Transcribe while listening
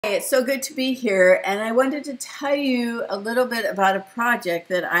Hey, it's so good to be here, and I wanted to tell you a little bit about a project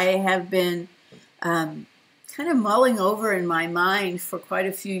that I have been kind of mulling over in my mind for quite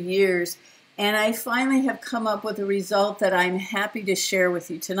a few years, and I finally have come up with a result that I'm happy to share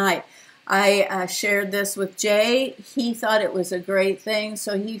with you tonight. I shared this with Jay. He thought it was a great thing,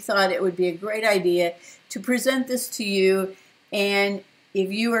 so he thought it would be a great idea to present this to you, and if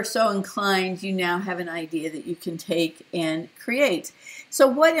you are so inclined, you now have an idea that you can take and create. So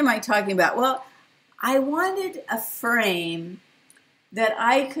what am I talking about? Well, I wanted a frame that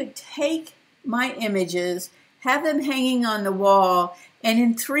I could take my images, have them hanging on the wall, and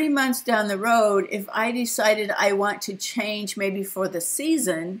in 3 months down the road, if I decided I want to change maybe for the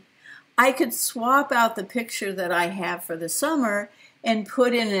season, I could swap out the picture that I have for the summer and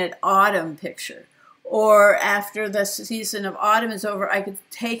put in an autumn picture. Or after the season of autumn is over, I could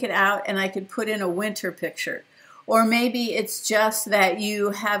take it out and I could put in a winter picture. Or maybe it's just that you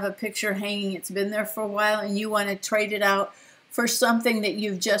have a picture hanging, it's been there for a while, and you want to trade it out for something that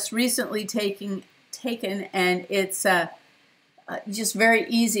you've just recently taken and it's just very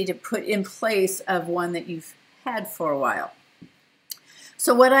easy to put in place of one that you've had for a while.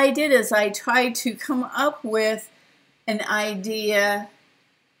 So what I did is I tried to come up with an idea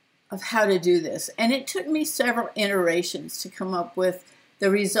of how to do this. And it took me several iterations to come up with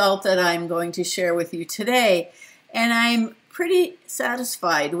the result that I'm going to share with you today. And I'm pretty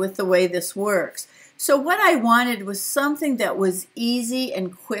satisfied with the way this works. So what I wanted was something that was easy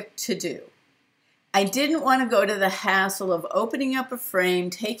and quick to do. I didn't want to go to the hassle of opening up a frame,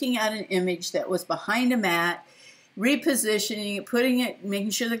 taking out an image that was behind a mat, repositioning it, putting it, making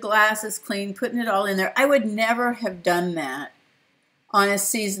sure the glass is clean, putting it all in there. I would never have done that on a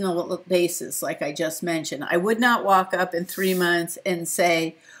seasonal basis, like I just mentioned. I would not walk up in 3 months and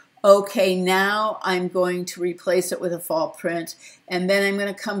say, okay, now I'm going to replace it with a fall print, and then I'm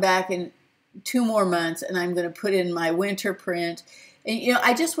going to come back in 2 more months and I'm going to put in my winter print. And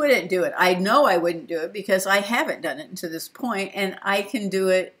I just wouldn't do it. I know I wouldn't do it because I haven't done it to this point, and I can do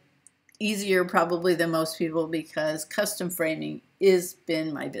it easier probably than most people because custom framing has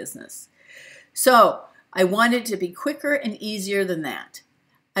been my business. So I wanted to be quicker and easier than that.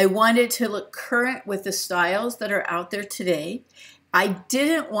 I wanted to look current with the styles that are out there today. I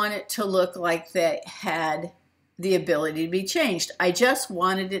didn't want it to look like they had the ability to be changed. I just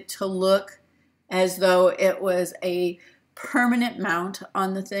wanted it to look as though it was a permanent mount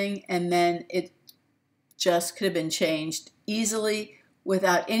on the thing, and then it just could have been changed easily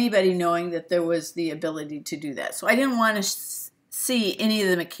without anybody knowing that there was the ability to do that. So I didn't want to see any of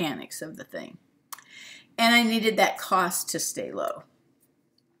the mechanics of the thing. And I needed that cost to stay low.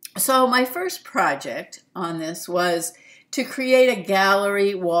 So my first project on this was to create a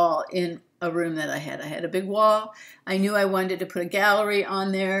gallery wall in a room that I had. I had a big wall. I knew I wanted to put a gallery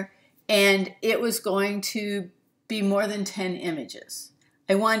on there, and it was going to be more than 10 images.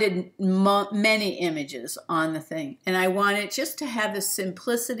 I wanted many images on the thing, and I wanted just to have the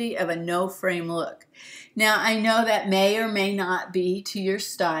simplicity of a no-frame look. Now, I know that may or may not be to your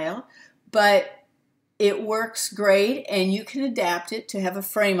style, but it works great, and you can adapt it to have a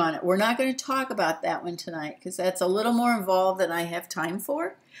frame on it. We're not going to talk about that one tonight because that's a little more involved than I have time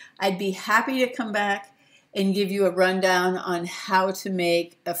for. I'd be happy to come back and give you a rundown on how to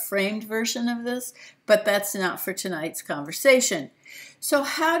make a framed version of this, but that's not for tonight's conversation. So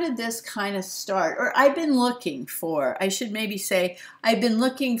how did this kind of start? Or I've been looking for, I should maybe say, I've been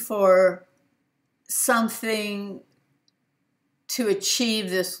looking for something to achieve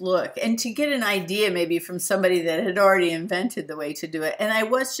this look and to get an idea maybe from somebody that had already invented the way to do it. And I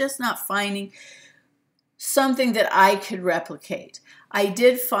was just not finding something that I could replicate. I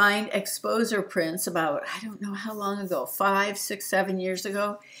did find exposure prints about, I don't know how long ago, 5, 6, 7 years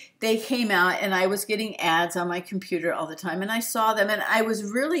ago. They came out and I was getting ads on my computer all the time, and I saw them and I was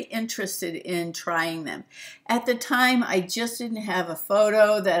really interested in trying them. At the time, I just didn't have a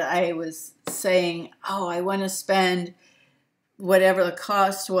photo that I was saying, oh, I want to spend whatever the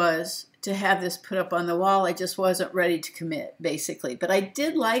cost was to have this put up on the wall. I just wasn't ready to commit, basically. But I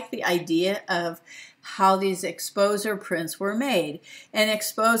did like the idea of how these exposure prints were made. And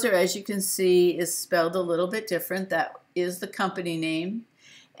exposure, as you can see, is spelled a little bit different. That is the company name.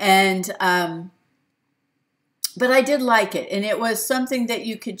 And but I did like it, and it was something that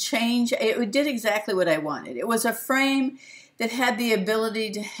you could change. It did exactly what I wanted. It was a frame that had the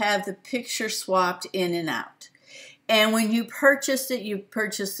ability to have the picture swapped in and out. And when you purchased it, you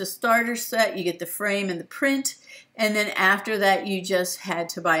purchased the starter set, you get the frame and the print, and then after that you just had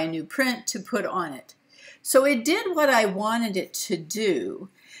to buy a new print to put on it. So it did what I wanted it to do.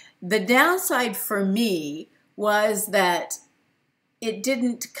 The downside for me was that it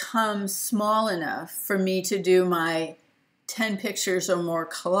didn't come small enough for me to do my 10 pictures or more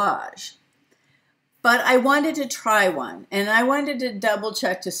collage. But I wanted to try one, and I wanted to double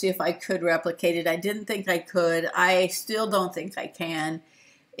check to see if I could replicate it. I didn't think I could. I still don't think I can,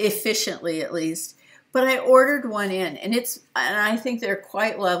 efficiently at least. But I ordered one in, and I think they're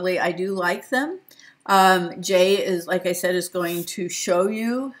quite lovely. I do like them. Jay is, like I said, is going to show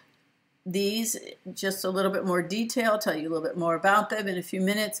you these just a little bit more detail, tell you a little bit more about them in a few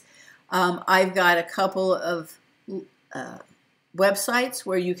minutes. I've got a couple of websites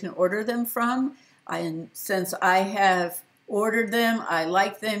where you can order them from. And since I have ordered them, I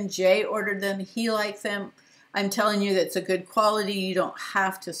like them. Jay ordered them. He liked them. I'm telling you that it's a good quality. You don't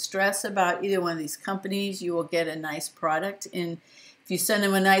have to stress about either one of these companies. You will get a nice product. And if you send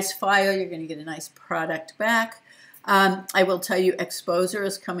them a nice file, you're going to get a nice product back. I will tell you, Exposure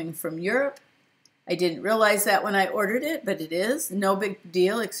is coming from Europe. I didn't realize that when I ordered it, but it is. No big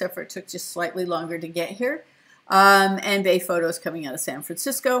deal, except for it took just slightly longer to get here. And Bay Photo is coming out of San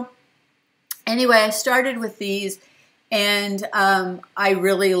Francisco. Anyway, I started with these, and I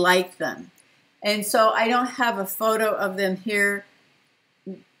really like them. And so I don't have a photo of them here.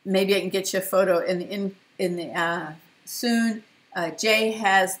 Maybe I can get you a photo soon. Jay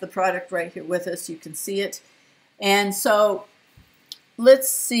has the product right here with us. You can see it. And so let's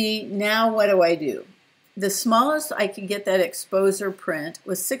see, now what do I do? The smallest I could get that Exposure print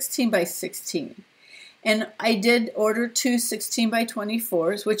was 16 by 16. And I did order two 16 by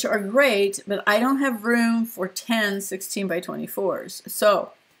 24s, which are great, but I don't have room for 10 16 by 24s.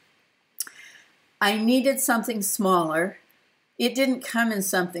 So I needed something smaller. It didn't come in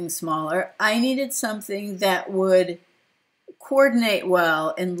something smaller. I needed something that would coordinate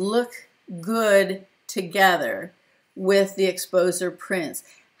well and look good together with the Exposure prints.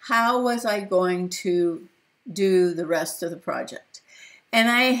 How was I going to do the rest of the project? And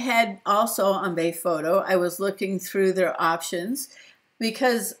I had also on Bay Photo, I was looking through their options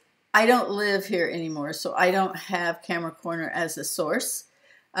because I don't live here anymore, so I don't have Camera Corner as a source,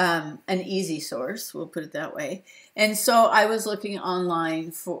 an easy source, we'll put it that way. And so I was looking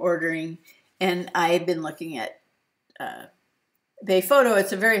online for ordering, and I had been looking at Bay Photo.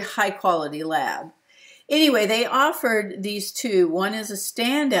 It's a very high quality lab. Anyway, they offered these two. One is a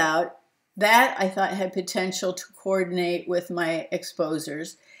standout that I thought had potential to coordinate with my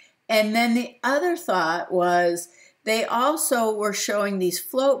exposures. And then the other thought was they also were showing these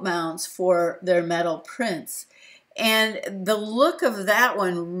float mounts for their metal prints. And the look of that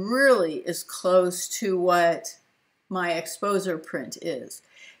one really is close to what my Exposure print is.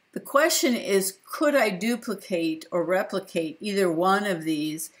 The question is, could I duplicate or replicate either one of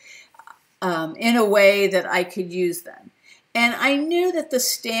these in a way that I could use them? And I knew that the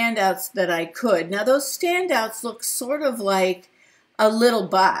standouts that I could. Now those standouts look sort of like a little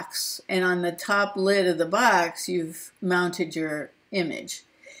box, and on the top lid of the box you've mounted your image.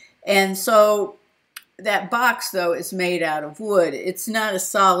 And so that box though is made out of wood. It's not a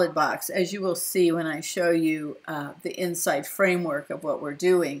solid box, as you will see when I show you the inside framework of what we're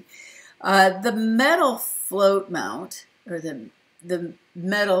doing. The metal float mount, or the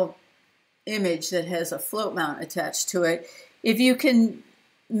metal image that has a float mount attached to it, if you can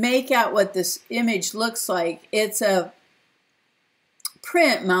make out what this image looks like, it's a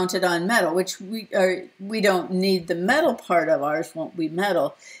print mounted on metal, which we don't need. The metal part of ours won't be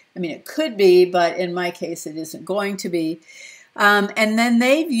metal. I mean, it could be, but in my case it isn't going to be. And then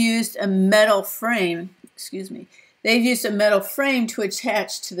they've used a metal frame, they've used a metal frame to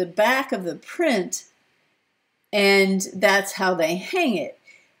attach to the back of the print, and that's how they hang it.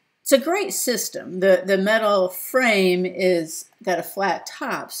 It's a great system. The metal frame is got a flat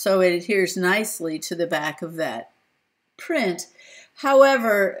top, so it adheres nicely to the back of that print.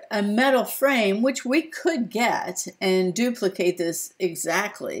 However, a metal frame, which we could get and duplicate this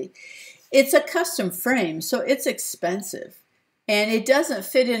exactly, it's a custom frame, so it's expensive. And it doesn't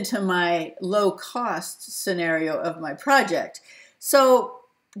fit into my low-cost scenario of my project. So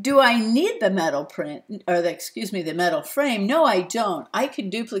do I need the metal print, or the metal frame? No, I don't. I could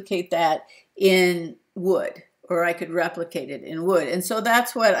duplicate that in wood, or I could replicate it in wood. And so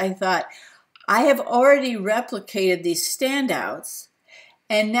that's what I thought. I have already replicated these standouts,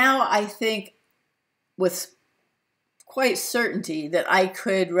 and now I think with quite certainty that I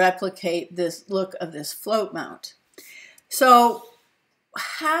could replicate this look of this float mount. So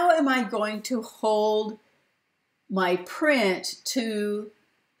how am I going to hold my print to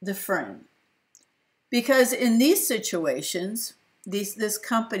the frame? Because in these situations, this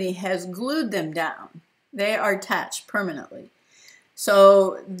company has glued them down. They are attached permanently.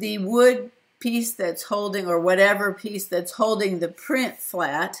 So the wood piece that's holding, or whatever piece that's holding the print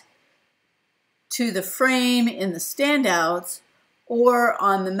flat to the frame in the standouts or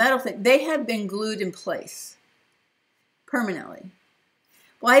on the metal thing, they have been glued in place permanently.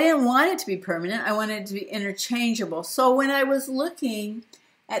 Well, I didn't want it to be permanent. I wanted it to be interchangeable. So when I was looking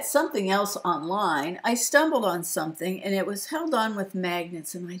at something else online, I stumbled on something and it was held on with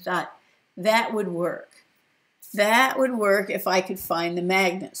magnets, and I thought that would work. That would work if I could find the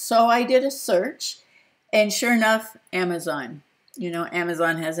magnets. So I did a search, and sure enough, Amazon. You know,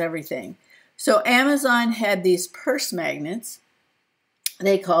 Amazon has everything. So Amazon had these purse magnets,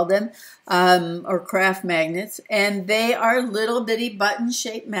 they call them, or craft magnets, and they are little bitty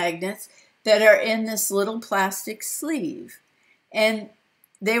button-shaped magnets that are in this little plastic sleeve. And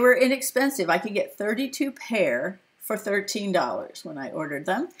they were inexpensive. I could get 32 pair for $13 when I ordered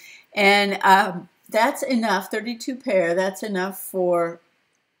them. And that's enough, 32 pair, that's enough for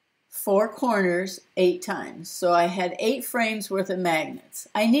 4 corners 8 times. So I had 8 frames worth of magnets.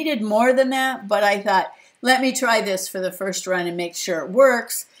 I needed more than that, but I thought, let me try this for the first run and make sure it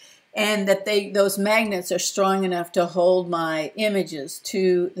works, and that those magnets are strong enough to hold my images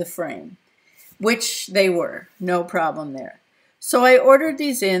to the frame, which they were, no problem there. So I ordered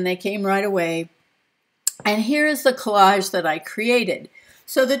these in, they came right away, and here is the collage that I created.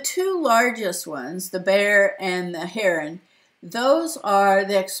 So the 2 largest ones, the bear and the heron, those are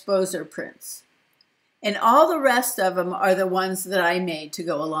the exposure prints. And all the rest of them are the ones that I made to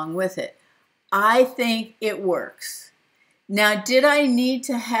go along with it. I think it works. Now, did I need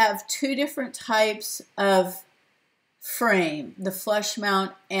to have 2 different types of frame, the flush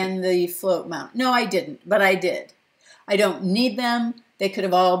mount and the float mount? No, I didn't, but I did. I don't need them. They could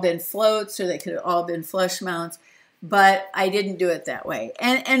have all been floats, or they could have all been flush mounts, but I didn't do it that way.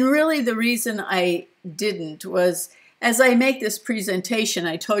 And really the reason I didn't was, as I make this presentation,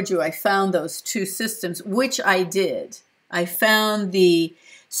 I told you I found those 2 systems, which I did. I found the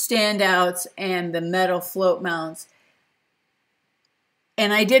standouts and the metal float mounts,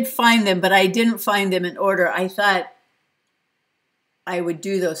 and I did find them, but I didn't find them in order. I thought I would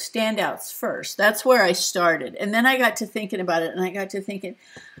do those standouts first. That's where I started. And then I got to thinking about it, and I got to thinking,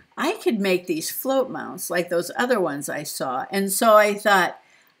 I could make these float mounts like those other ones I saw. And so I thought,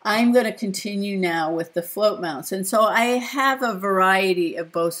 I'm going to continue now with the float mounts. And so I have a variety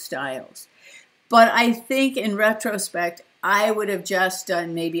of both styles. But I think in retrospect, I would have just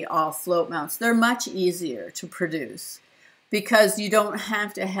done maybe all float mounts. They're much easier to produce because you don't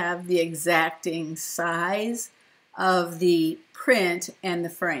have to have the exacting size of the print and the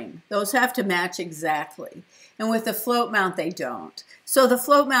frame. Those have to match exactly. And with the float mount, they don't. So the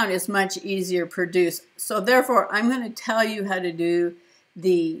float mount is much easier to produce. So therefore, I'm going to tell you how to do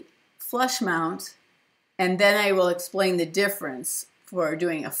the flush mount, and then I will explain the difference for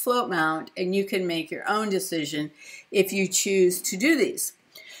doing a float mount, and you can make your own decision if you choose to do these.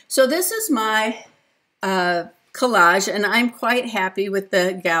 So this is my collage, and I'm quite happy with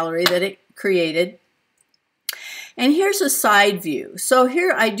the gallery that it created. And here's a side view. So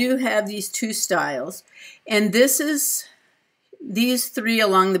here I do have these 2 styles, and this is these 3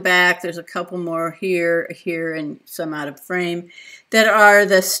 along the back. There's a couple more here, and some out of frame that are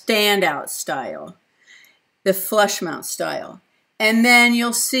the standout style, the flush mount style. And then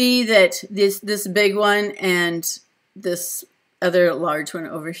you'll see that this big one and this other large one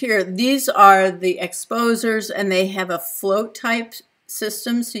over here, these are the exposers, and they have a float type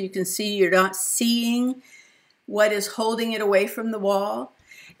system, so you can see you're not seeing what is holding it away from the wall.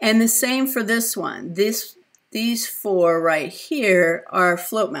 And the same for this one. These 4 right here are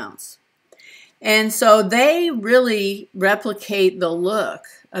float mounts. And so they really replicate the look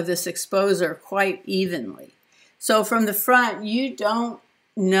of this exposer quite evenly. So from the front, you don't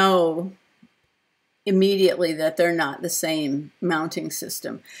know immediately that they're not the same mounting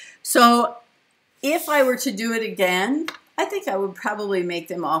system. So if I were to do it again, I think I would probably make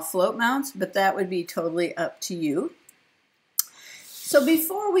them all float mounts, but that would be totally up to you. So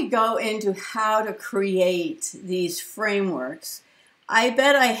before we go into how to create these frameworks, I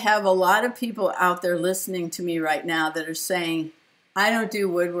bet I have a lot of people out there listening to me right now that are saying, I don't do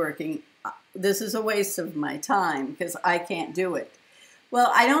woodworking. This is a waste of my time because I can't do it. Well,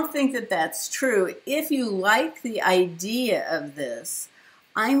 I don't think that that's true. If you like the idea of this,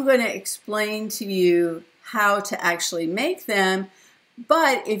 I'm going to explain to you how to actually make them.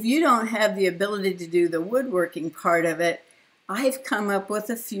 But if you don't have the ability to do the woodworking part of it, I've come up with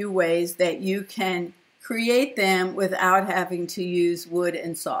a few ways that you can create them without having to use wood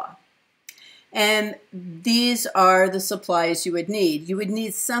and saw. And these are the supplies you would need. You would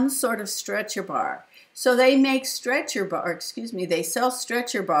need some sort of stretcher bar. So they make stretcher bar, they sell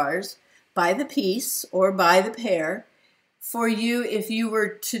stretcher bars by the piece or by the pair for you if you were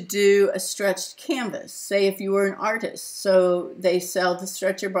to do a stretched canvas. Say if you were an artist, so they sell the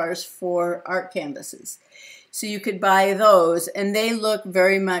stretcher bars for art canvases. So you could buy those, and they look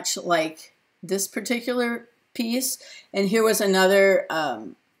very much like this particular piece. And here was another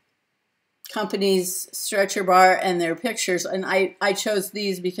company's stretcher bar and their pictures, and I chose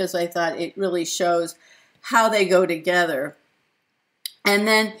these because I thought it really shows how they go together. And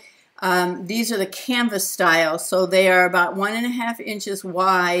then these are the canvas style, so they are about 1.5 inches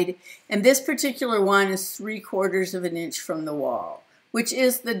wide, and this particular one is 3/4 of an inch from the wall, which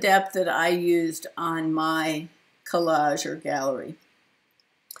is the depth that I used on my collage or gallery.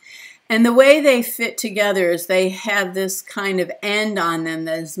 And the way they fit together is they have this kind of end on them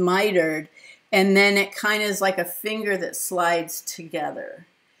that is mitered, and then it kind of is like a finger that slides together.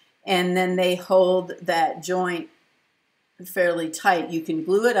 And then they hold that joint fairly tight. You can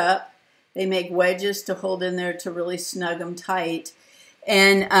glue it up. They make wedges to hold in there to really snug them tight.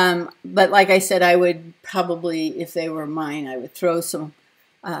 And but like I said, I would probably, if they were mine, I would throw some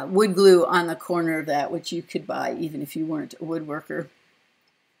wood glue on the corner of that, which you could buy even if you weren't a woodworker.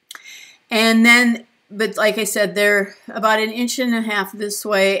 And then, but like I said, they're about 1.5 inches this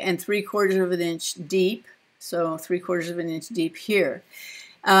way and 3/4 of an inch deep. So 3/4 of an inch deep here.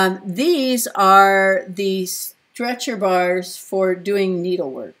 These are the stretcher bars for doing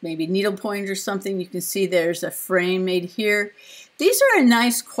needlework, maybe needlepoint or something. You can see there's a frame made here. These are a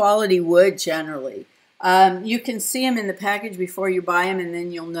nice quality wood generally. You can see them in the package before you buy them, and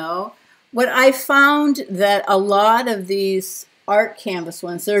then you'll know. What I found that a lot of these art canvas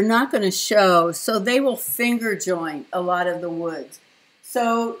ones, they're not going to show, so they will finger joint a lot of the woods.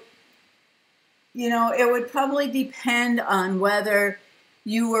 So, you know, it would probably depend on whether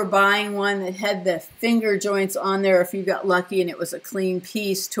you were buying one that had the finger joints on there, if you got lucky and it was a clean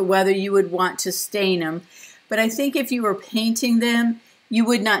piece, to whether you would want to stain them. But I think if you were painting them, you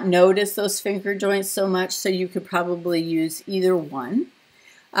would not notice those finger joints so much, so you could probably use either one.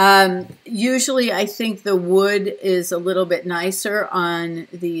 Usually I think the wood is a little bit nicer on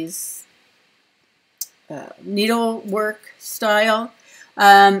these needlework style.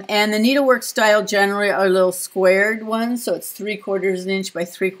 And the needlework style generally are little squared ones, so it's 3/4 of an inch by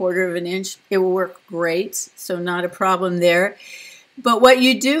 3/4 of an inch. It will work great, so not a problem there. But what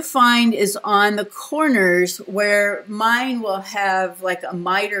you do find is on the corners where mine will have like a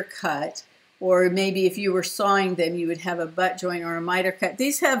miter cut, or maybe if you were sawing them, you would have a butt joint or a miter cut.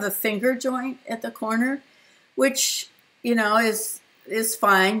 These have a finger joint at the corner, which, you know, is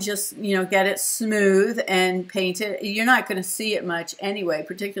fine. Just, you know, get it smooth and paint it. You're not going to see it much anyway,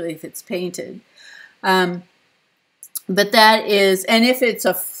 particularly if it's painted. But that is, and if it's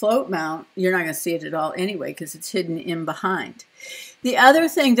a float mount, you're not going to see it at all anyway because it's hidden in behind. The other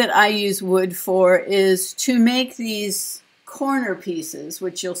thing that I use wood for is to make these corner pieces,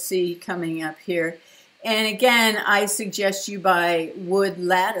 which you'll see coming up here. And again, I suggest you buy wood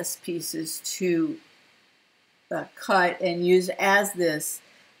lattice pieces to cut and use as this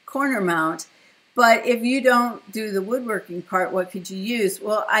corner mount. But if you don't do the woodworking part, what could you use?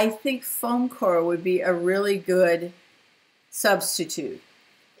 Well, I think foam core would be a really good substitute.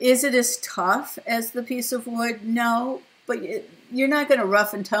 Is it as tough as the piece of wood? No, but you're not going to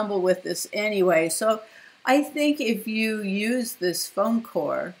rough and tumble with this anyway. So I think if you use this foam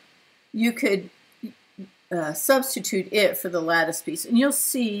core, you could substitute it for the lattice piece. And you'll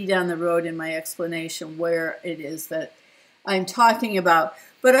see down the road in my explanation where it is that I'm talking about.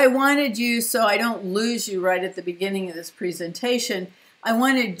 But I wanted you, so I don't lose you right at the beginning of this presentation, I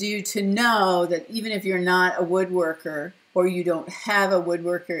wanted you to know that even if you're not a woodworker or you don't have a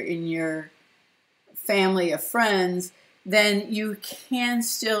woodworker in your family of friends, then you can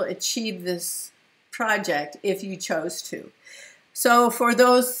still achieve this project if you chose to. So for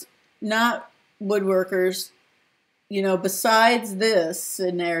those not woodworkers, you know, besides this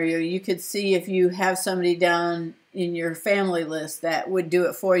scenario, you could see if you have somebody down in your family list that would do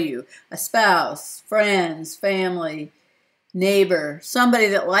it for you. A spouse, friends, family, neighbor, somebody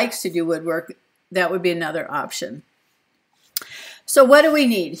that likes to do woodwork, that would be another option. So what do we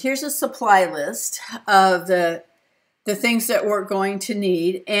need? Here's a supply list of the things that we're going to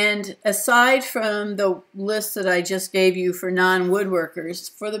need. And aside from the list that I just gave you for non-woodworkers,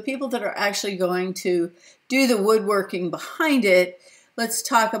 for the people that are actually going to do the woodworking behind it, let's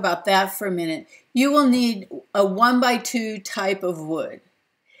talk about that for a minute. You will need a 1x2 type of wood.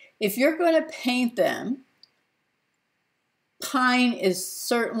 If you're going to paint them, pine is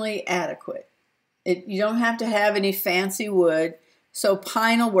certainly adequate. You don't have to have any fancy wood. So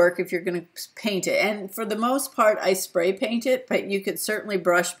pine will work if you're going to paint it. And for the most part, I spray paint it, but you could certainly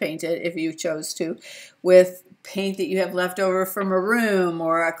brush paint it if you chose to with paint that you have left over from a room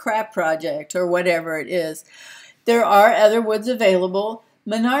or a craft project or whatever it is. There are other woods available.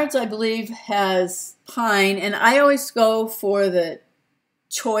 Menards, I believe, has pine, and I always go for the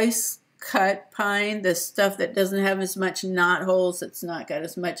choice cut pine, the stuff that doesn't have as much knot holes, it's not got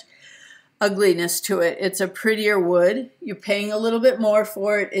as much ugliness to it. It's a prettier wood. You're paying a little bit more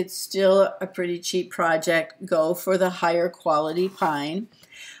for it. It's still a pretty cheap project. Go for the higher quality pine.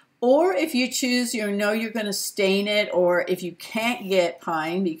 Or if you choose, you know you're going to stain it, or if you can't get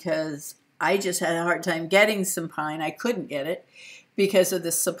pine, because I just had a hard time getting some pine. I couldn't get it because of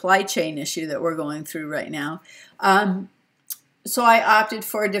the supply chain issue that we're going through right now. So I opted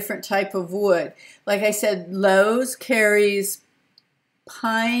for a different type of wood. Like I said, Lowe's carries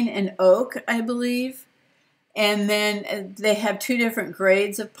pine and oak, I believe. And then they have two different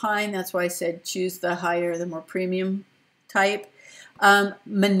grades of pine. That's why I said choose the higher, the more premium type.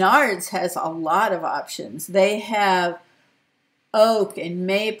 Menards has a lot of options. They have oak and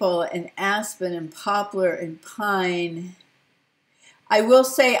maple and aspen and poplar and pine. I will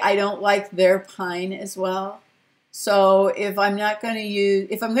say I don't like their pine as well. So if I'm going to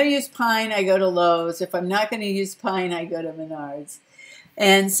use pine, I go to Lowe's. If I'm not going to use pine, I go to Menards.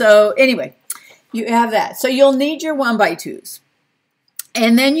 And so anyway, you have that. So you'll need your 1x2s.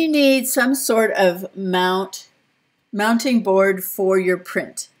 And then you need some sort of mounting board for your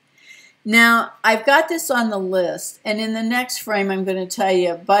print. Now, I've got this on the list, and in the next frame I'm going to tell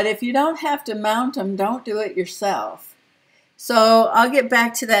you, but if you don't have to mount them, don't do it yourself. So I'll get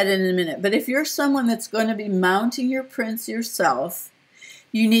back to that in a minute. But if you're someone that's going to be mounting your prints yourself,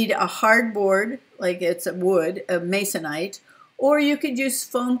 you need a hard board, like it's a wood, a masonite, or you could use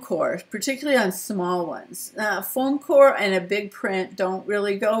foam core, particularly on small ones. Foam core and a big print don't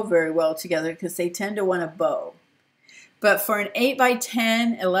really go very well together because they tend to want a bow. But for an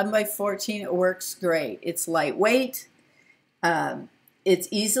 8x10, 11x14, it works great. It's lightweight, it's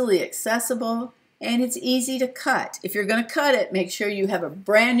easily accessible, and it's easy to cut. If you're going to cut it, make sure you have a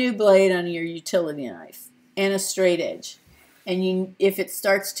brand new blade on your utility knife and a straight edge. And if it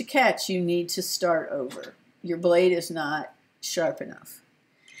starts to catch, you need to start over. Your blade is not sharp enough.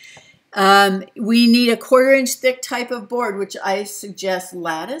 We need a 1/4 inch thick type of board, which I suggest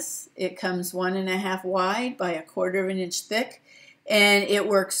lattice. It comes 1.5 wide by 1/4 inch thick, and it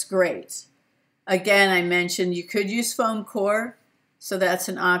works great. Again, I mentioned you could use foam core, so that's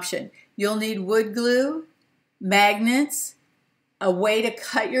an option. You'll need wood glue, magnets, a way to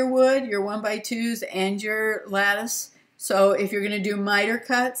cut your wood, your 1x2s, and your lattice. So if you're going to do miter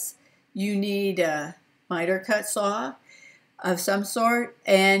cuts, you need a miter cut saw of some sort.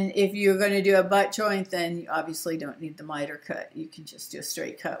 And if you're going to do a butt joint, then you obviously don't need the miter cut. You can just do a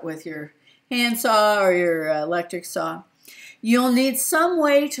straight cut with your hand saw or your electric saw. You'll need some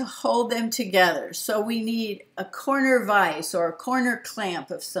way to hold them together. So we need a corner vise or a corner clamp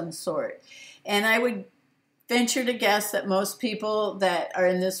of some sort. And I would venture to guess that most people that are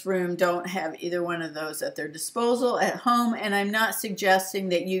in this room don't have either one of those at their disposal at home. And I'm not suggesting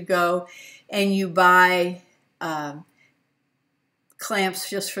that you go and you buy clamps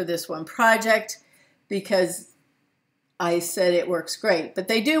just for this one project, because I said it works great. But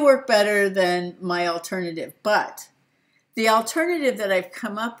they do work better than my alternative. But the alternative that I've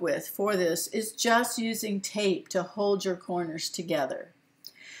come up with for this is just using tape to hold your corners together.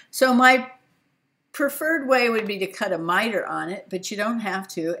 So my preferred way would be to cut a miter on it, but you don't have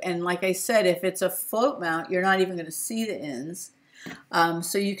to. And like I said, if it's a float mount, you're not even going to see the ends.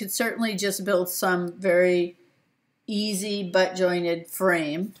 So you could certainly just build some very easy butt jointed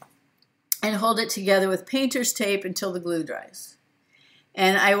frame and hold it together with painter's tape until the glue dries.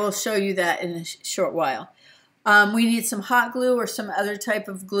 And I will show you that in a short while. We need some hot glue or some other type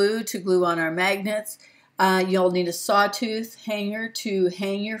of glue to glue on our magnets. You'll need a sawtooth hanger to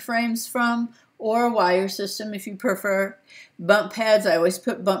hang your frames from, or a wire system if you prefer. Bump pads, I always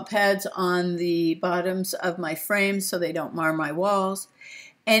put bump pads on the bottoms of my frames so they don't mar my walls.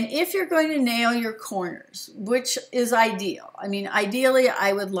 And if you're going to nail your corners, which is ideal, I mean, ideally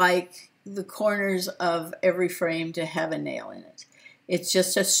I would like the corners of every frame to have a nail in it. It's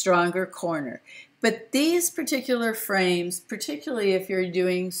just a stronger corner. But these particular frames, particularly if you're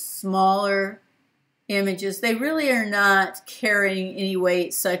doing smaller images, they really are not carrying any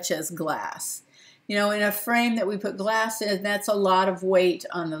weight such as glass. You know, in a frame that we put glass in, that's a lot of weight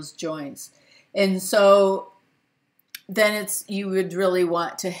on those joints. And so then you would really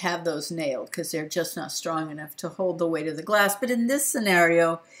want to have those nailed because they're just not strong enough to hold the weight of the glass. But in this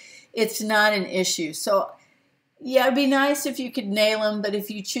scenario, it's not an issue. So Yeah, it'd be nice if you could nail them, but if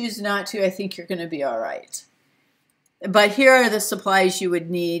you choose not to, I think you're going to be all right. But here are the supplies you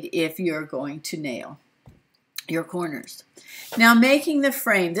would need if you're going to nail your corners. Now, making the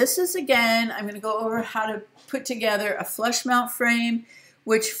frame. This is, again, I'm going to go over how to put together a flush mount frame,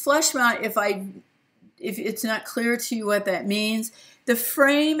 which flush mount, if it's not clear to you what that means, the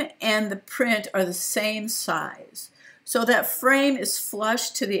frame and the print are the same size. So that frame is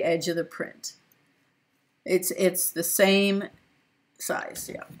flush to the edge of the print. It's the same size,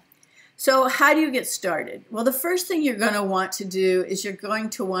 yeah. So how do you get started? Well, the first thing you're going to want to do is you're going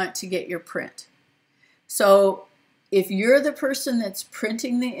to want to get your print. So if you're the person that's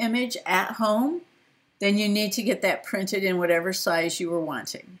printing the image at home, then you need to get that printed in whatever size you were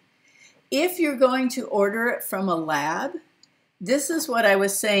wanting. If you're going to order it from a lab, this is what I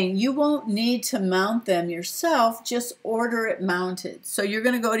was saying. You won't need to mount them yourself, just order it mounted. So you're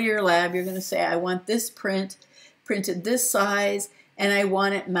going to go to your lab, you're going to say, I want this print, printed this size, and I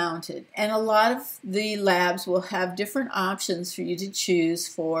want it mounted. And a lot of the labs will have different options for you to choose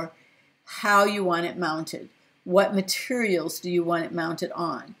for how you want it mounted. What materials do you want it mounted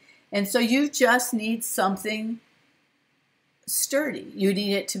on? And so you just need something sturdy. You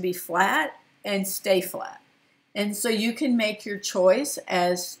need it to be flat and stay flat. And so you can make your choice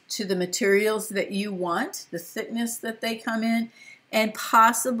as to the materials that you want, the thickness that they come in, and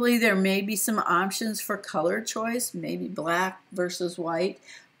possibly there may be some options for color choice, maybe black versus white.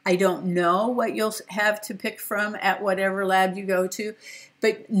 I don't know what you'll have to pick from at whatever lab you go to,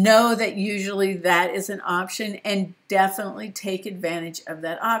 but know that usually that is an option, and definitely take advantage of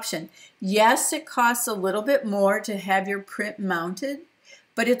that option. Yes, it costs a little bit more to have your print mounted,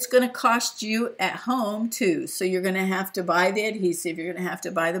 but it's going to cost you at home too. So you're going to have to buy the adhesive, you're going to have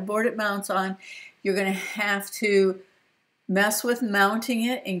to buy the board it mounts on, you're going to have to mess with mounting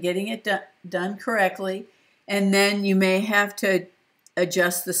it and getting it done correctly, and then you may have to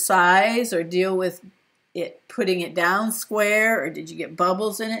adjust the size or deal with it putting it down square, or did you get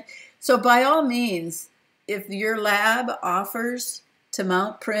bubbles in it? So by all means, if your lab offers to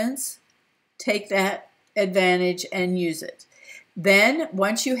mount prints, take that advantage and use it. Then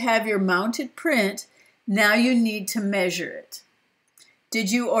once you have your mounted print, now you need to measure it. Did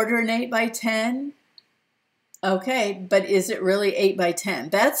you order an 8 by 10? Okay, but is it really 8 by 10?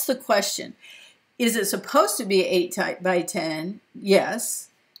 That's the question. Is it supposed to be 8 by 10? Yes,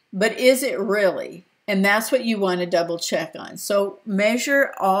 but is it really? And that's what you want to double check on. So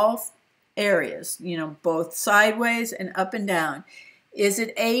measure all areas, both sideways and up and down. Is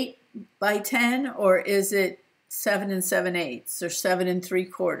it 8 by 10, or is it 7 7/8 or 7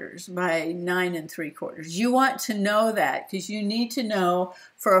 3/4 by 9 3/4? You want to know that, because you need to know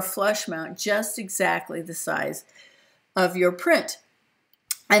for a flush mount just exactly the size of your print.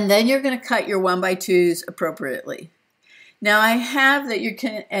 And then you're going to cut your 1 by 2s appropriately. Now I have that you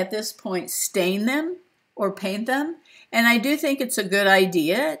can at this point stain them or paint them, and I do think it's a good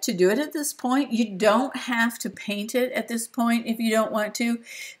idea to do it at this point. You don't have to paint it at this point if you don't want to,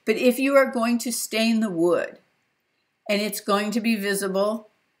 but if you are going to stain the wood and it's going to be visible,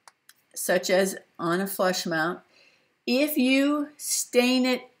 such as on a flush mount, if you stain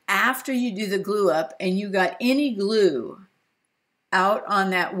it after you do the glue up and you got any glue out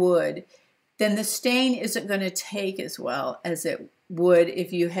on that wood, then the stain isn't going to take as well as it would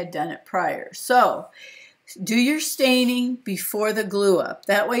if you had done it prior. So do your staining before the glue up.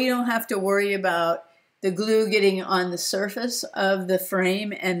 That way you don't have to worry about the glue getting on the surface of the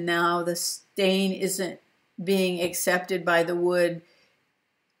frame and now the stain isn't being accepted by the wood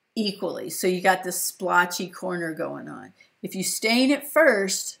equally. So you got this splotchy corner going on. If you stain it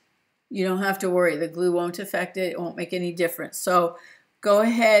first, you don't have to worry. The glue won't affect it. It won't make any difference. So go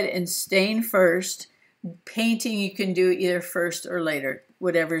ahead and stain first. Painting you can do either first or later,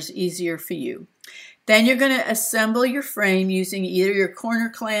 whatever's easier for you. Then you're going to assemble your frame using either your corner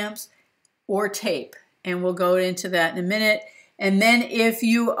clamps or tape. And we'll go into that in a minute. And then if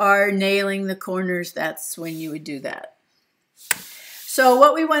you are nailing the corners, that's when you would do that. So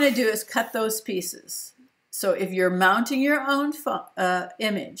what we want to do is cut those pieces. So if you're mounting your own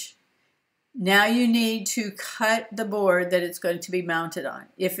image, now you need to cut the board that it's going to be mounted on.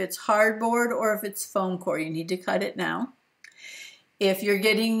 If it's hardboard or if it's foam core, you need to cut it now. If you're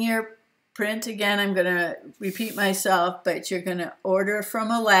getting your print, again, I'm going to repeat myself, but you're going to order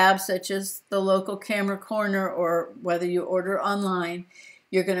from a lab such as the local Camera Corner, or whether you order online,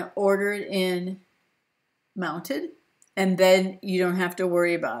 you're going to order it in mounted, and then you don't have to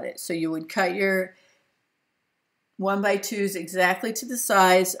worry about it. So you would cut your 1 by 2s exactly to the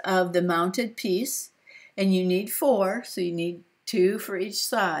size of the mounted piece, and you need 4, so you need 2 for each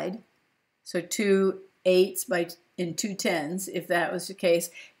side. So 2 8s and 2 10s, if that was the case.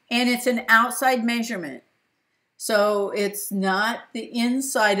 And it's an outside measurement. So it's not the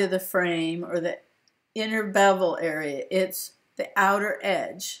inside of the frame or the inner bevel area. It's the outer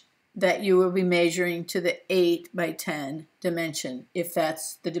edge that you will be measuring to the 8 by 10 dimension, if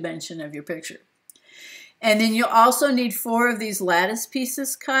that's the dimension of your picture. And then you'll also need 4 of these lattice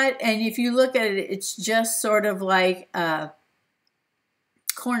pieces cut. And if you look at it, it's just sort of like a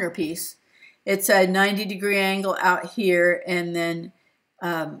corner piece. It's a 90-degree angle out here, and then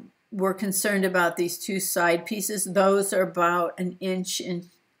we're concerned about these 2 side pieces. Those are about an inch and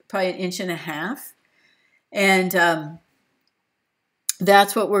probably 1.5 inches. And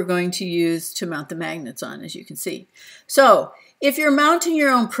that's what we're going to use to mount the magnets on, as you can see. So if you're mounting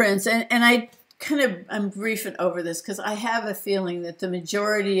your own prints, and I'm briefing over this because I have a feeling that the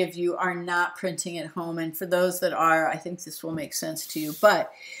majority of you are not printing at home, and for those that are, I think this will make sense to you.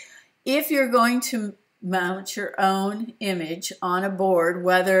 But if you're going to mount your own image on a board,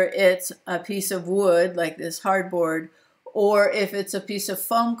 whether it's a piece of wood like this hardboard, or if it's a piece of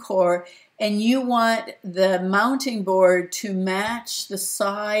foam core, and you want the mounting board to match the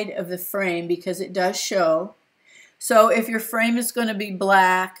side of the frame because it does show. So if your frame is going to be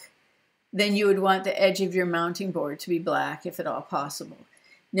black, then you would want the edge of your mounting board to be black if at all possible.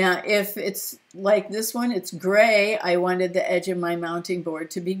 Now, if it's like this one, it's gray, I wanted the edge of my mounting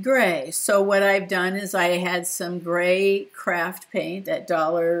board to be gray. So what I've done is I had some gray craft paint, that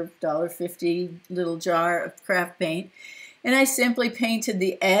 $1.50 little jar of craft paint, and I simply painted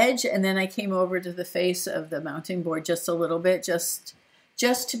the edge, and then I came over to the face of the mounting board just a little bit, just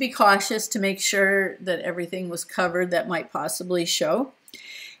to be cautious, to make sure that everything was covered that might possibly show.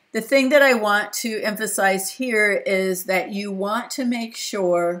 The thing that I want to emphasize here is that you want to make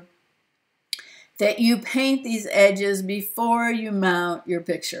sure that you paint these edges before you mount your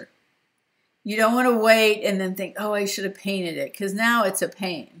picture. You don't want to wait and then think, oh, I should have painted it, because now it's a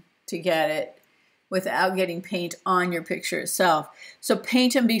pain to get it without getting paint on your picture itself. So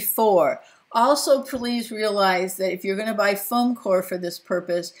paint them before. Also, please realize that if you're going to buy foam core for this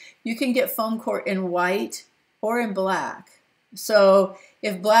purpose, you can get foam core in white or in black. So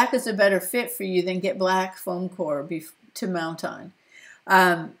if black is a better fit for you, then get black foam core to mount on.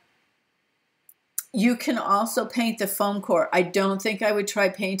 You can also paint the foam core. I don't think I would try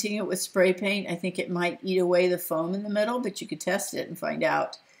painting it with spray paint. I think it might eat away the foam in the middle, but you could test it and find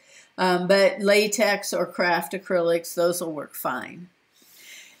out. But latex or craft acrylics, those will work fine.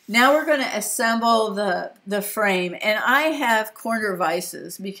 Now we're going to assemble the frame, and I have corner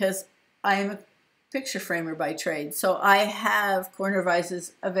vices because I'm a picture framer by trade, so I have corner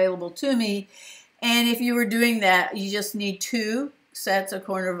vices available to me. And if you were doing that, you just need 2 sets of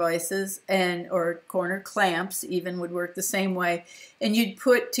corner vices, or corner clamps even would work the same way, and you'd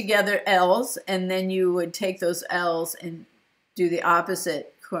put together L's, and then you would take those L's and do the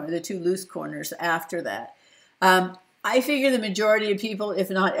opposite corner, the 2 loose corners after that. I figure the majority of people, if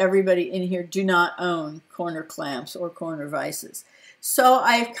not everybody in here, do not own corner clamps or corner vices. So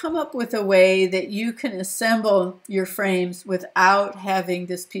I've come up with a way that you can assemble your frames without having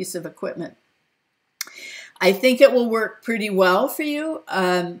this piece of equipment. I think it will work pretty well for you.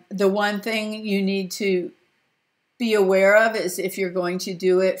 The one thing you need to be aware of is if you're going to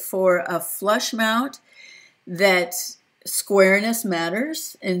do it for a flush mount, that squareness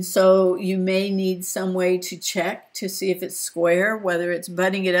matters, and so you may need some way to check to see if it's square, whether it's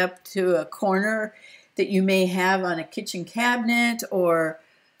butting it up to a corner that you may have on a kitchen cabinet, or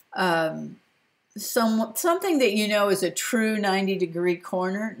something that you know is a true 90-degree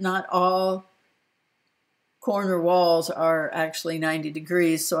corner. Not all corner walls are actually 90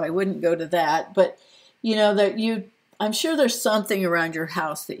 degrees, so I wouldn't go to that. But you know that I'm sure there's something around your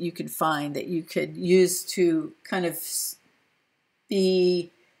house that you could find that you could use to kind of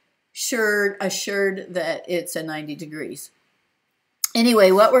be assured that it's a 90 degrees.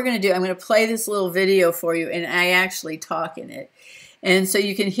 Anyway, what we're going to do, I'm going to play this little video for you, and I actually talk in it. And so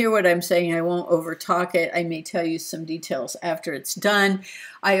you can hear what I'm saying. I won't over-talk it. I may tell you some details after it's done.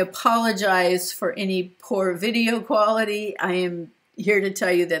 I apologize for any poor video quality. I am here to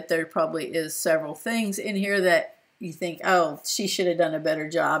tell you that there probably is several things in here that you think, oh, she should have done a better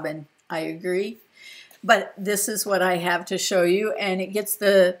job, and I agree. But this is what I have to show you, and it gets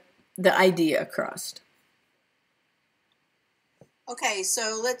the idea across. Okay,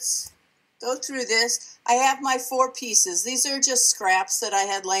 so let's go through this. I have my 4 pieces. These are just scraps that I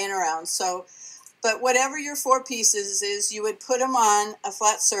had laying around. So, but whatever your 4 pieces is, you would put them on a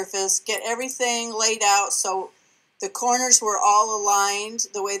flat surface, get everything laid out so the corners were all aligned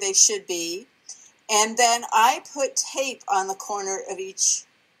the way they should be. And then I put tape on the corner of each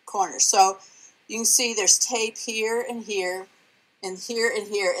corner. So you can see there's tape here and here and here and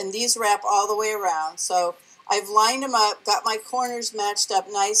here, and these wrap all the way around. So I've lined them up, got my corners matched up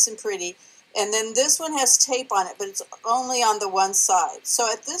nice and pretty, and then this one has tape on it, but it's only on the one side. So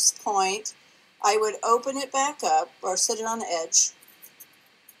at this point, I would open it back up or set it on the edge,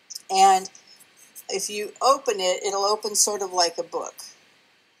 and if you open it, it'll open sort of like a book.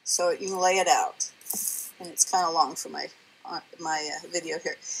 So you can lay it out, and it's kind of long for my video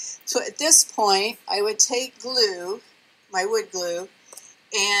here. So at this point, I would take glue, my wood glue,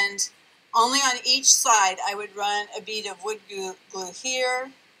 and only on each side I would run a bead of wood glue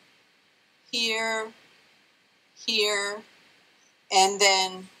here, here, here, and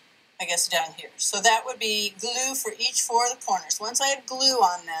then I guess down here. So that would be glue for each four of the corners. Once I have glue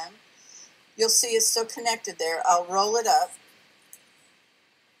on them, you'll see it's still connected there. I'll roll it up.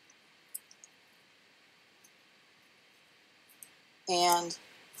 And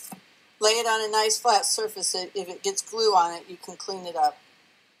lay it on a nice flat surface. If it gets glue on it, you can clean it up.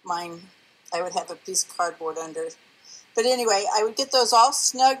 Mine, I would have a piece of cardboard under. But anyway, I would get those all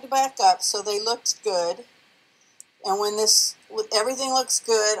snugged back up so they looked good. And when everything looks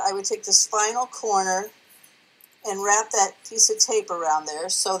good, I would take this final corner and wrap that piece of tape around there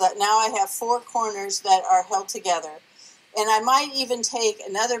so that now I have four corners that are held together. And I might even take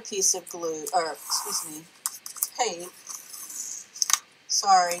another piece of glue, or excuse me, tape.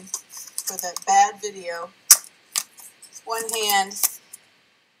 Sorry for that bad video. One hand,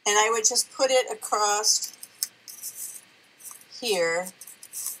 and I would just put it across here,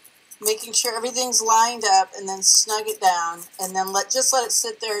 making sure everything's lined up, and then snug it down, and then just let it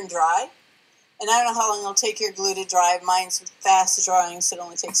sit there and dry. And I don't know how long it'll take your glue to dry. Mine's fast drying, so it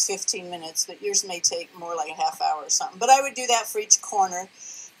only takes 15 minutes, but yours may take more like a half hour or something. But I would do that for each corner.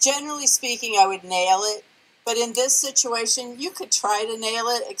 Generally speaking, I would nail it. But in this situation, you could try to nail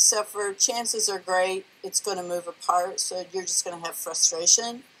it, except for chances are great it's going to move apart, so you're just going to have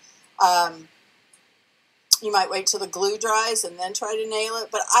frustration. You might wait till the glue dries and then try to nail it,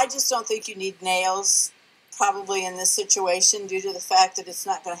 but I just don't think you need nails probably in this situation due to the fact that it's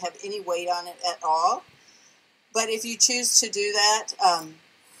not going to have any weight on it at all. But if you choose to do that,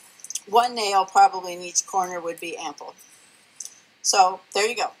 one nail probably in each corner would be ample. So there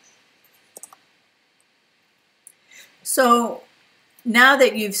you go. So now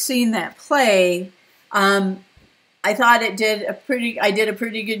that you've seen that play, I thought I did a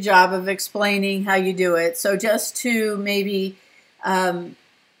pretty good job of explaining how you do it. So just to maybe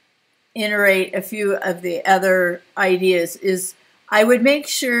iterate a few of the other ideas is I would make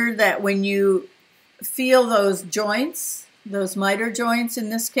sure that when you feel those joints, those miter joints in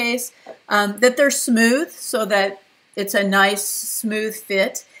this case, that they're smooth so that it's a nice smooth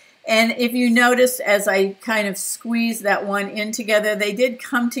fit. And if you notice, as I kind of squeezed that one in together, they did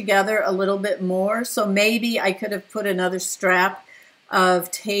come together a little bit more. So maybe I could have put another strap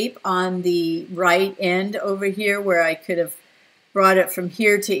of tape on the right end over here where I could have brought it from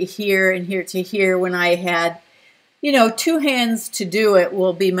here to here and here to here. When I had, you know, two hands to do it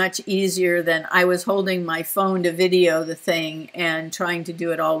will be much easier than I was holding my phone to video the thing and trying to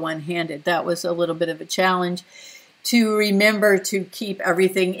do it all one-handed. That was a little bit of a challenge, to remember to keep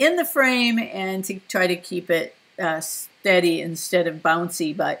everything in the frame and to try to keep it steady instead of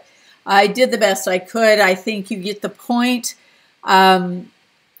bouncy. But I did the best I could. I think you get the point of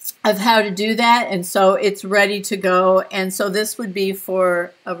how to do that. And so it's ready to go. And so this would be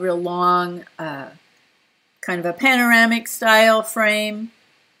for a real long kind of a panoramic style frame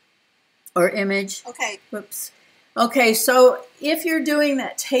or image. Okay. Whoops. Okay, so if you're doing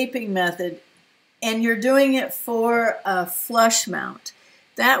that taping method, and you're doing it for a flush mount,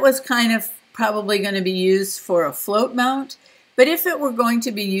 that was kind of probably going to be used for a float mount. But if it were going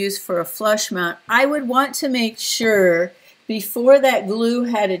to be used for a flush mount, I would want to make sure before that glue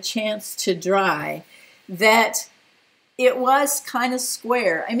had a chance to dry that it was kind of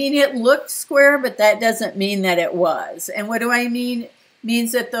square. I mean, it looked square, but that doesn't mean that it was. And what do I mean?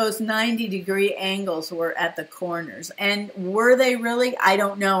 Means that those 90-degree angles were at the corners. And were they really? I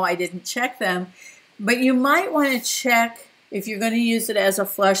don't know. I didn't check them. But you might want to check if you're going to use it as a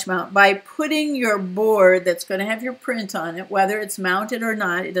flush mount by putting your board that's going to have your print on it, whether it's mounted or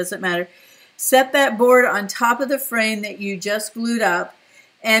not, it doesn't matter. Set that board on top of the frame that you just glued up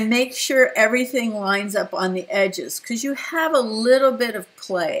and make sure everything lines up on the edges because you have a little bit of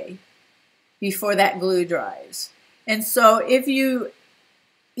play before that glue dries. And so if you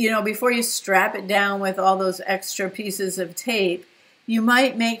know, before you strap it down with all those extra pieces of tape, you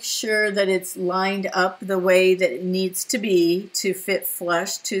might make sure that it's lined up the way that it needs to be to fit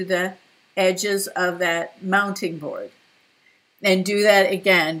flush to the edges of that mounting board. And do that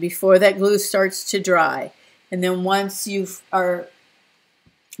again before that glue starts to dry. And then once you are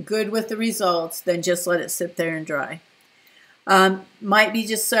good with the results, then just let it sit there and dry. Might be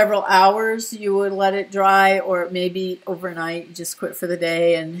just several hours you would let it dry, or maybe overnight, just quit for the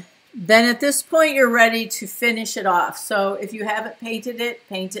day. And then at this point, you're ready to finish it off. So if you haven't painted it,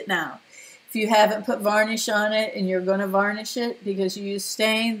 paint it now. If you haven't put varnish on it and you're going to varnish it because you use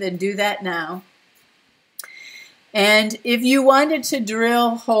stain, then do that now. And if you wanted to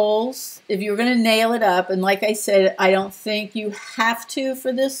drill holes, if you were going to nail it up, and like I said, I don't think you have to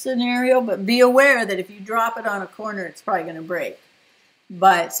for this scenario, but be aware that if you drop it on a corner, it's probably going to break.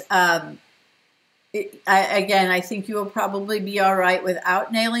 But again, I think you will probably be all right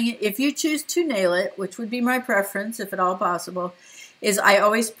without nailing it. If you choose to nail it, which would be my preference if at all possible, is I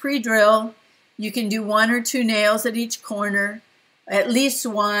always pre-drill. You can do 1 or 2 nails at each corner. At least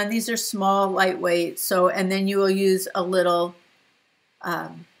 1. These are small, lightweight. So, and then you will use a little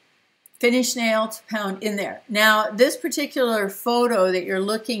finish nail to pound in there. Now, this particular photo that you're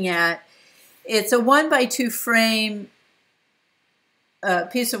looking at, it's a 1x2 frame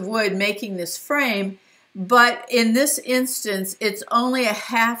piece of wood making this frame, but in this instance, it's only a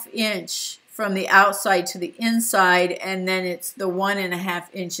 1/2 inch from the outside to the inside, and then it's the 1.5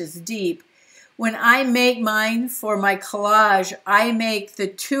 inches deep. When I make mine for my collage, I make the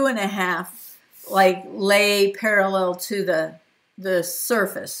 2.5 like lay parallel to the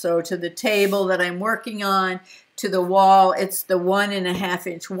surface. So to the table that I'm working on, to the wall, it's the 1.5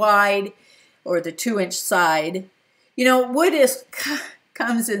 inch wide or the 2-inch side. You know, wood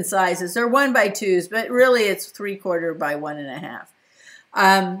comes in sizes. They're 1x2s, but really it's 3/4 by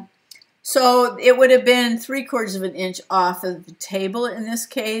 1.5. So it would have been 3/4 of an inch off of the table in this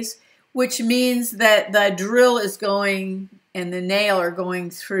case, which means that the drill is going and the nail are going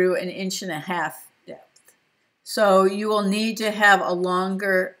through 1.5 inches depth. So you will need to have a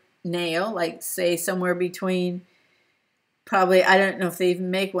longer nail, like say somewhere between probably, I don't know if they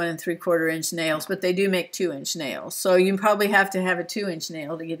even make 1 3/4 inch nails, but they do make 2-inch nails. So you probably have to have a 2-inch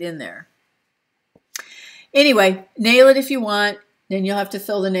nail to get in there. Anyway, nail it if you want, then you'll have to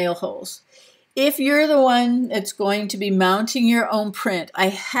fill the nail holes. If you're the one that's going to be mounting your own print, I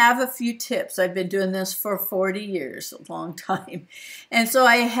have a few tips. I've been doing this for 40 years, a long time. And so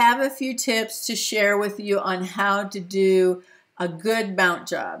I have a few tips to share with you on how to do a good mount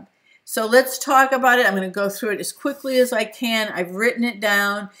job. So let's talk about it. I'm going to go through it as quickly as I can. I've written it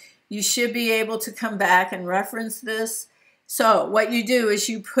down. You should be able to come back and reference this. So what you do is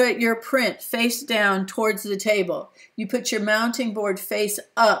you put your print face down towards the table. You put your mounting board face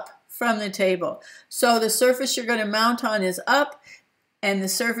up from the table. So the surface you're going to mount on is up, and the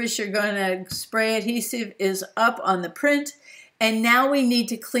surface you're going to spray adhesive is up on the print. And now we need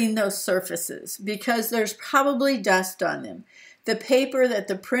to clean those surfaces because there's probably dust on them. The paper that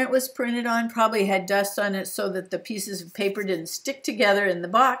the print was printed on probably had dust on it so that the pieces of paper didn't stick together in the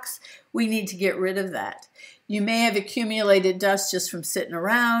box. We need to get rid of that. You may have accumulated dust just from sitting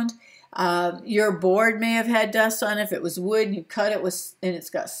around. Your board may have had dust on it. If it was wood and you cut it and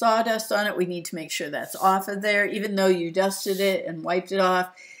it's got sawdust on it, we need to make sure that's off of there. Even though you dusted it and wiped it off,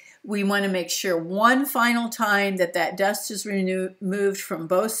 we want to make sure one final time that that dust is removed from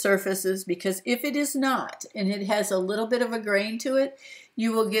both surfaces, because if it is not, and it has a little bit of a grain to it,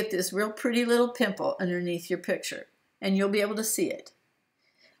 you will get this real pretty little pimple underneath your picture, and you'll be able to see it.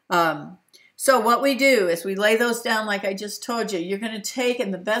 So what we do is we lay those down like I just told you. You're going to take,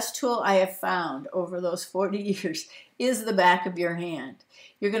 and the best tool I have found over those 40 years is the back of your hand.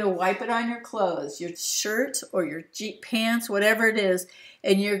 You're going to wipe it on your clothes, your shirt or your pants, whatever it is,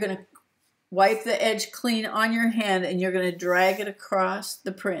 and you're going to wipe the edge clean on your hand, and you're going to drag it across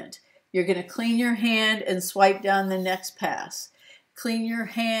the print. You're going to clean your hand and swipe down the next pass. Clean your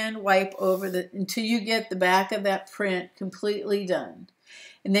hand, wipe over until you get the back of that print completely done.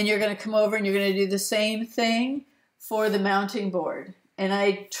 And then you're going to come over and you're going to do the same thing for the mounting board. And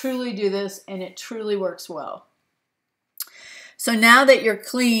I truly do this, and it truly works well. So now that you're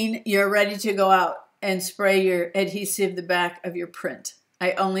clean, you're ready to go out and spray your adhesive the back of your print.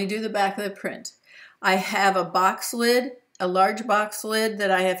 I only do the back of the print. I have a box lid, a large box lid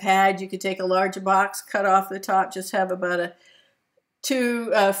that I have had. You could take a large box, cut off the top, just have about a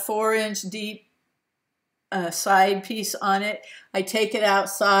 4-inch deep side piece on it. I take it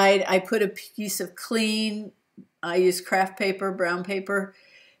outside. I put a piece of clean, I use craft paper, brown paper,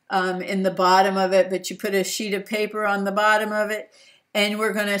 in the bottom of it, but you put a sheet of paper on the bottom of it, and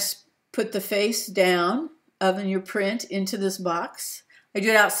we're going to put the face down of your print into this box. I do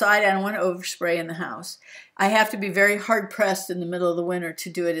it outside. I don't want to overspray in the house. I have to be very hard pressed in the middle of the winter to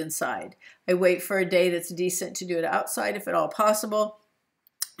do it inside. I wait for a day that's decent to do it outside if at all possible.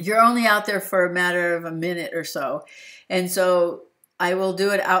 You're only out there for a matter of a minute or so. And so I will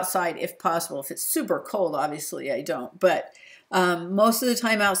do it outside if possible. If it's super cold, obviously I don't. But most of the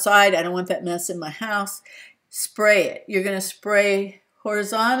time outside, I don't want that mess in my house. Spray it. You're going to spray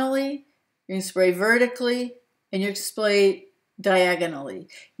horizontally, you're going to spray vertically, and you're going to spray diagonally.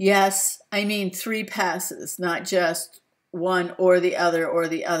 Yes, I mean 3 passes, not just one or the other or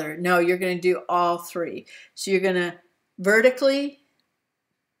the other. No, you're going to do all 3. So you're going to vertically,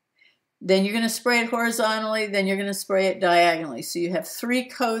 then you're going to spray it horizontally, then you're going to spray it diagonally. So you have 3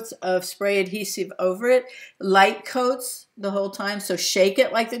 coats of spray adhesive over it, light coats the whole time. So shake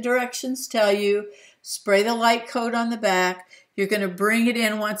it like the directions tell you. Spray the light coat on the back. You're going to bring it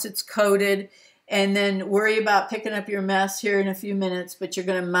in once it's coated, and then worry about picking up your mess here in a few minutes, but you're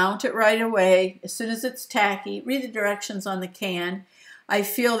going to mount it right away. As soon as it's tacky, read the directions on the can. I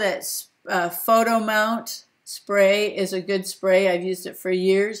feel that photo mount spray is a good spray. I've used it for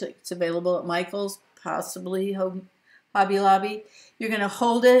years. It's available at Michael's, possibly Hobby Lobby. You're going to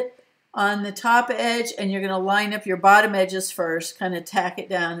hold it on the top edge, and you're going to line up your bottom edges first, kind of tack it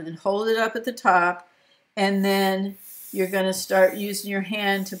down, and then hold it up at the top, and then you're going to start using your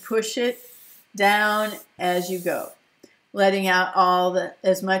hand to push it down as you go, letting out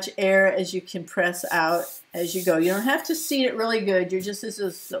as much air as you can press out as you go. You don't have to seat it really good. You're just, this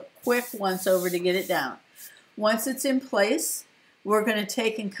is a quick once over to get it down. Once it's in place, we're going to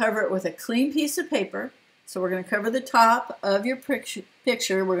take and cover it with a clean piece of paper. So we're going to cover the top of your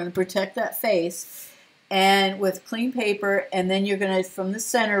picture. We're going to protect that face, and with clean paper, and then you're going to, from the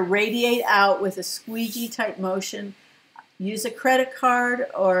center, radiate out with a squeegee type motion. Use a credit card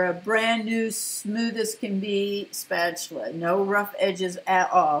or a brand new, smooth as can be spatula. No rough edges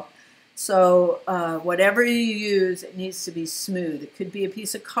at all. So whatever you use, it needs to be smooth. It could be a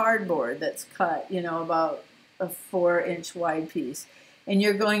piece of cardboard that's cut, about a 4-inch wide piece. And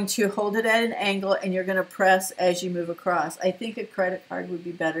you're going to hold it at an angle, and you're going to press as you move across. I think a credit card would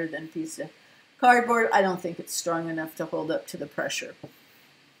be better than a piece of cardboard. I don't think it's strong enough to hold up to the pressure.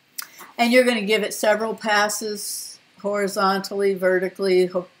 And you're going to give it several passes, horizontally, vertically,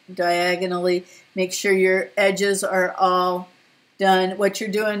 diagonally. Make sure your edges are all done. What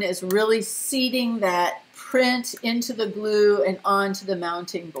you're doing is really seating that print into the glue and onto the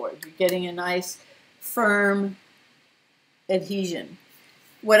mounting board. You're getting a nice firm adhesion.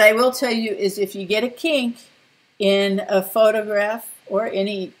 What I will tell you is if you get a kink in a photograph or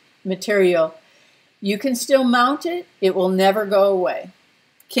any material, you can still mount it. It will never go away.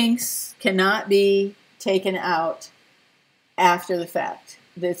 Kinks cannot be taken out after the fact.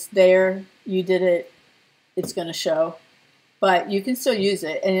 It's there, you did it, it's going to show. But you can still use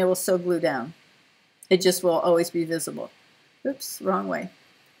it, and it will still glue down. It just will always be visible. Oops, wrong way.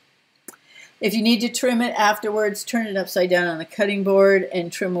 If you need to trim it afterwards, turn it upside down on the cutting board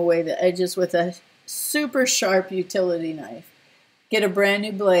and trim away the edges with a super sharp utility knife. Get a brand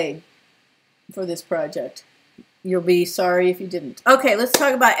new blade for this project. You'll be sorry if you didn't. Okay, let's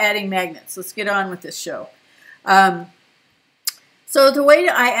talk about adding magnets. Let's get on with this show. So the way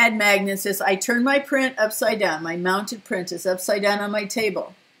I add magnets is I turn my print upside down. My mounted print is upside down on my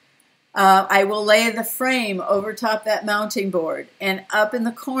table. I will lay the frame over top that mounting board, and up in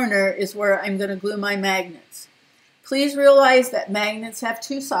the corner is where I'm going to glue my magnets. Please realize that magnets have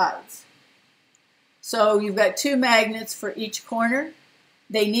 2 sides. So you've got 2 magnets for each corner.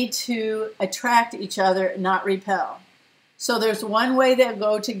 They need to attract each other, not repel. So there's one way they'll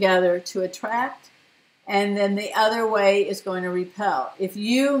go together to attract, and then the other way is going to repel. If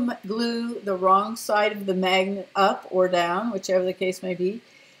you glue the wrong side of the magnet up or down, whichever the case may be,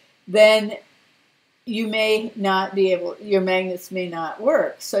 then you may not be able, your magnets may not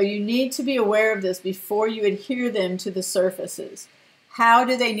work. So you need to be aware of this before you adhere them to the surfaces. How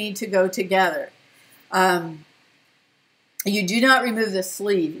do they need to go together? You do not remove the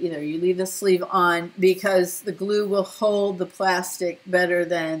sleeve either. You leave the sleeve on because the glue will hold the plastic better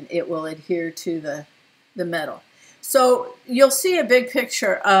than it will adhere to the metal. So you'll see a big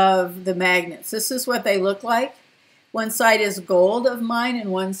picture of the magnets. This is what they look like. One side is gold of mine and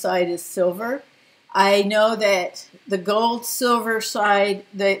one side is silver. I know that the gold silver side,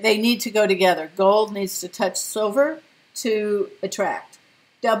 they need to go together. Gold needs to touch silver to attract.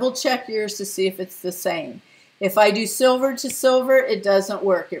 Double check yours to see if it's the same. If I do silver to silver, it doesn't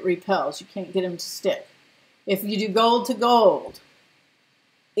work. It repels. You can't get them to stick. If you do gold to gold,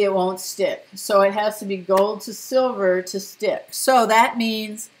 it won't stick. So it has to be gold to silver to stick. So that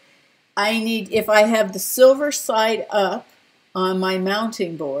means if I have the silver side up, on my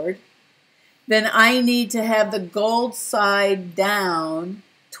mounting board, then I need to have the gold side down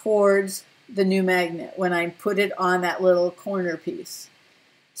towards the new magnet when I put it on that little corner piece.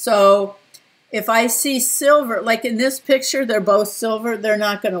 So if I see silver, like in this picture, they're both silver, they're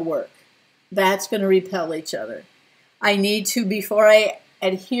not going to work. That's going to repel each other. I need to, before I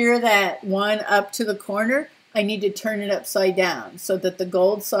adhere that one up to the corner, I need to turn it upside down so that the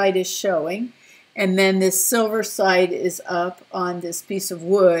gold side is showing, and then this silver side is up on this piece of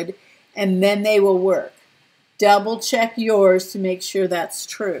wood, and then they will work. Double check yours to make sure that's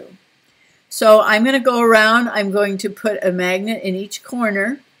true. So I'm going to go around, I'm going to put a magnet in each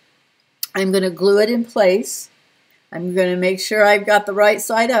corner. I'm going to glue it in place. I'm going to make sure I've got the right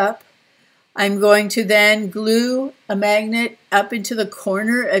side up. I'm going to then glue a magnet up into the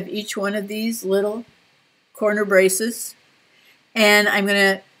corner of each one of these little corner braces. And I'm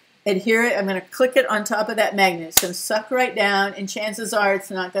going to adhere it. I'm going to click it on top of that magnet. It's going to suck right down, and chances are it's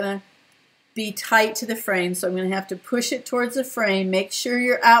not going to be tight to the frame. So I'm going to have to push it towards the frame. Make sure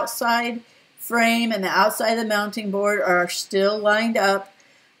your outside frame and the outside of the mounting board are still lined up.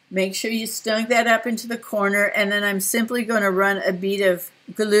 Make sure you snug that up into the corner, and then I'm simply going to run a bead of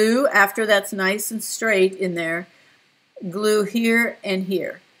glue after that's nice and straight in there. Glue here and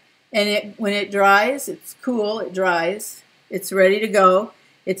here. And when it dries, it's cool, it dries, it's ready to go,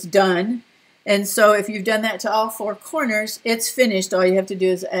 it's done. And so if you've done that to all four corners, it's finished. All you have to do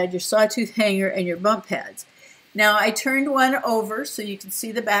is add your sawtooth hanger and your bump pads. Now I turned one over so you can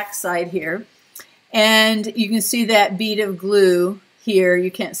see the back side here, and you can see that bead of glue here. You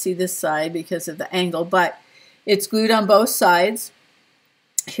can't see this side because of the angle, but it's glued on both sides.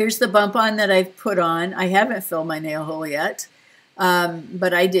 Here's the bump on that I've put on. I haven't filled my nail hole yet,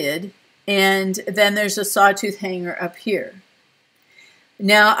 but I did. And then there's a sawtooth hanger up here.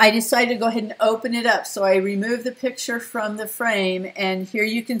 Now I decided to go ahead and open it up. So I removed the picture from the frame, and here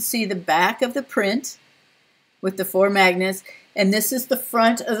you can see the back of the print with the 4 magnets, and this is the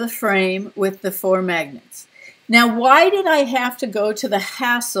front of the frame with the 4 magnets. Now, why did I have to go to the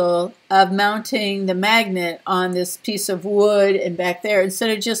hassle of mounting the magnet on this piece of wood and back there instead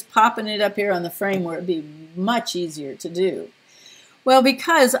of just popping it up here on the frame where it would be much easier to do? Well,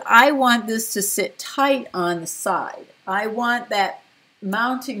 because I want this to sit tight on the side. I want that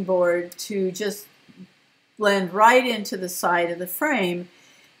mounting board to just blend right into the side of the frame,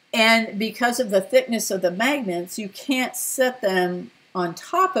 and because of the thickness of the magnets, you can't set them on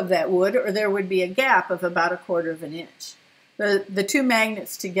top of that wood, or there would be a gap of about 1/4 of an inch. The 2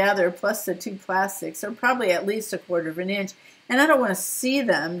 magnets together plus the 2 plastics are probably at least 1/4 of an inch, and I don't want to see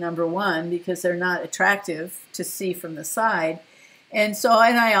them, number one, because they're not attractive to see from the side, and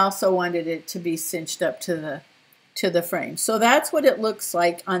I also wanted it to be cinched up to the frame. So that's what it looks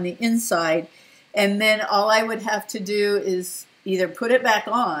like on the inside, and then all I would have to do is either put it back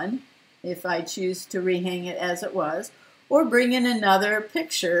on if I choose to rehang it as it was, or bring in another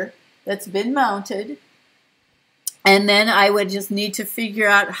picture that's been mounted, and then I would just need to figure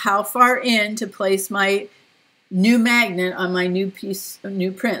out how far in to place my new magnet on my new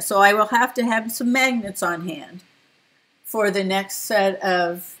print. So I will have to have some magnets on hand for the next set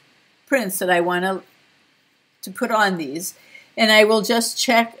of prints that I want to put on these. And I will just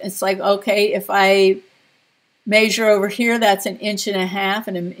check. It's like, okay, if I measure over here, that's 1.5 inches and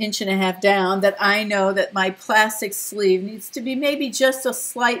 1.5 inches down, that I know that my plastic sleeve needs to be maybe just a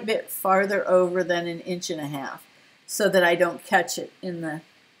slight bit farther over than 1.5 inches, so that I don't catch it in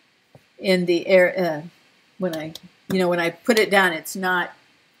the air when I put it down. It's not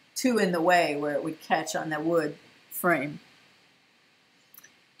too in the way where it would catch on the wood frame.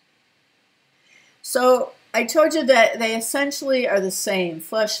 So I told you that they essentially are the same,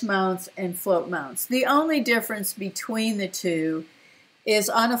 flush mounts and float mounts. The only difference between the two is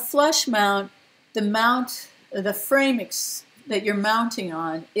on a flush mount, the frame that you're mounting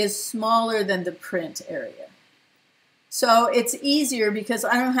on is smaller than the print area. So it's easier because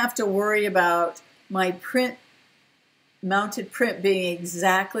I don't have to worry about my mounted print being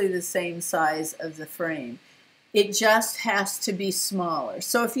exactly the same size of the frame. It just has to be smaller.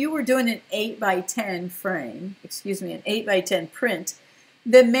 So if you were doing an 8x10 frame, an 8x10 print,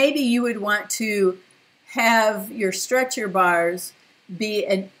 then maybe you would want to have your stretcher bars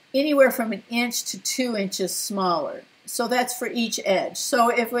be anywhere from 1 inch to 2 inches smaller. So that's for each edge. So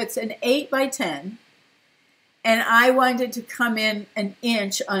if it's an 8x10 and I wanted to come in 1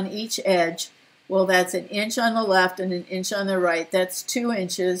 inch on each edge, well, that's 1 inch on the left and 1 inch on the right. That's 2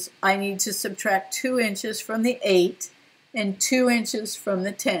 inches. I need to subtract 2 inches from the 8 and 2 inches from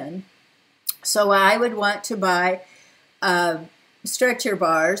the 10. So I would want to buy stretcher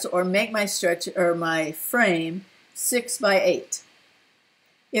bars or make my my frame 6 by 8.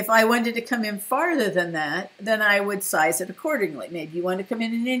 If I wanted to come in farther than that, then I would size it accordingly. Maybe you want to come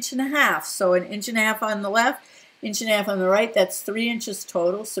in 1.5 inches, so 1.5 inches on the left, 1.5 inches on the right, that's 3 inches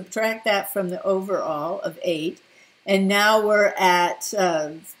total. Subtract that from the overall of 8. And now we're at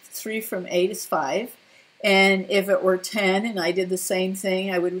 3 from 8 is 5. And if it were 10 and I did the same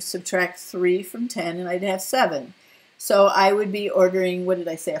thing, I would subtract 3 from 10 and I'd have 7. So I would be ordering, what did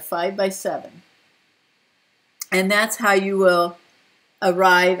I say, a 5 by 7. And that's how you will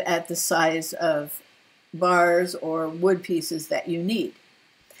arrive at the size of bars or wood pieces that you need.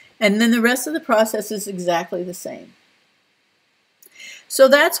 And then the rest of the process is exactly the same. So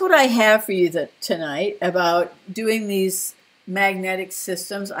that's what I have for you tonight about doing these magnetic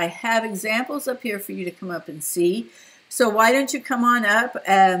systems. I have examples up here for you to come up and see. So why don't you come on up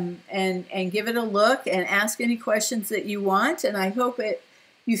and give it a look and ask any questions that you want. And I hope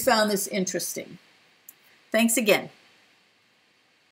you found this interesting. Thanks again.